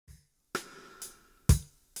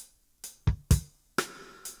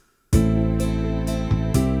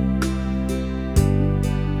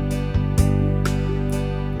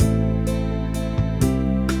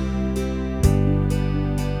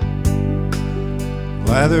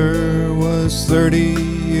Lather was 30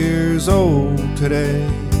 years old today.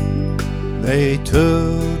 They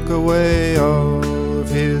took away all of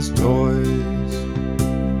his toys.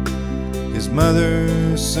 His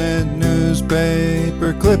mother sent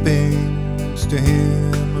newspaper clippings to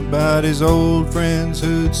him about his old friends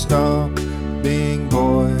who'd stopped being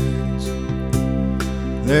boys.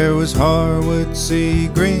 There was Harwood C.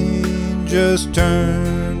 Green, just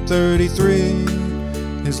turned 33.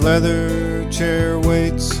 His leather chair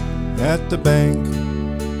waits at the bank.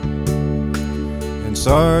 And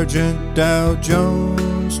Sergeant Dow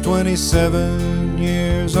Jones, 27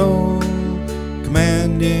 years old,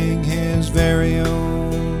 commanding his very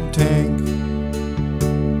own tank.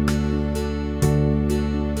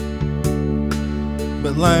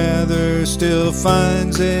 But Lather still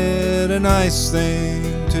finds it a nice thing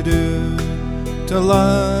to do, to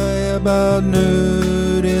lie about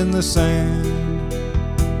nude in the sand,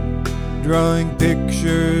 drawing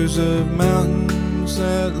pictures of mountains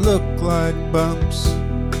that look like bumps,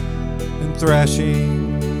 and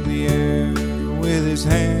thrashing the air with his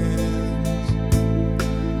hands.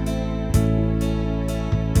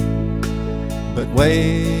 But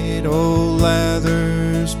wait, old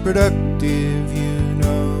Lather's productive, you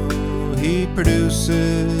know. He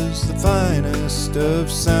produces the finest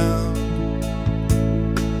of sound,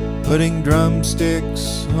 putting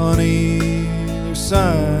drumsticks on either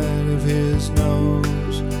side of his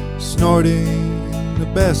nose, snorting the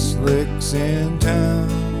best licks in town.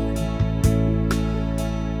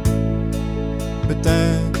 But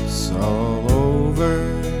that's all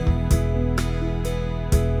over.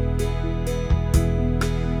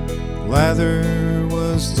 Lather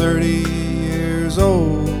was 30 years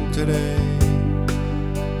old today,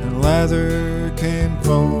 and Lather came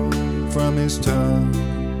foam from his tongue.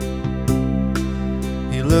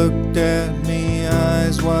 He looked at me,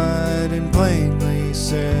 eyes wide, and plainly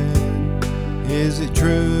said, "Is it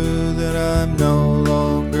true that I'm no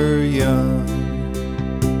longer young?"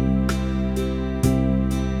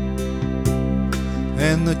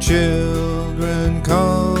 And the children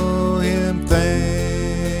call him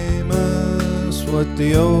famous, what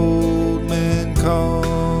the old men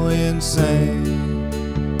call insane.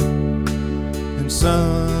 And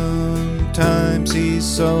sometimes he's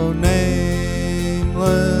so nameless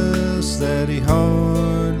that he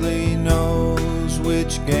hardly knows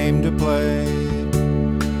which game to play,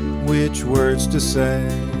 which words to say.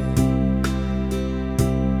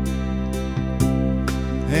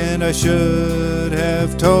 And I should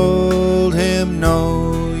have told him,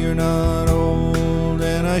 no, you're not old,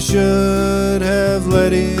 and I should have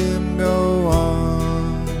let him go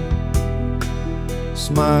on,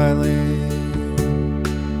 smiling,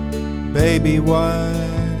 baby, why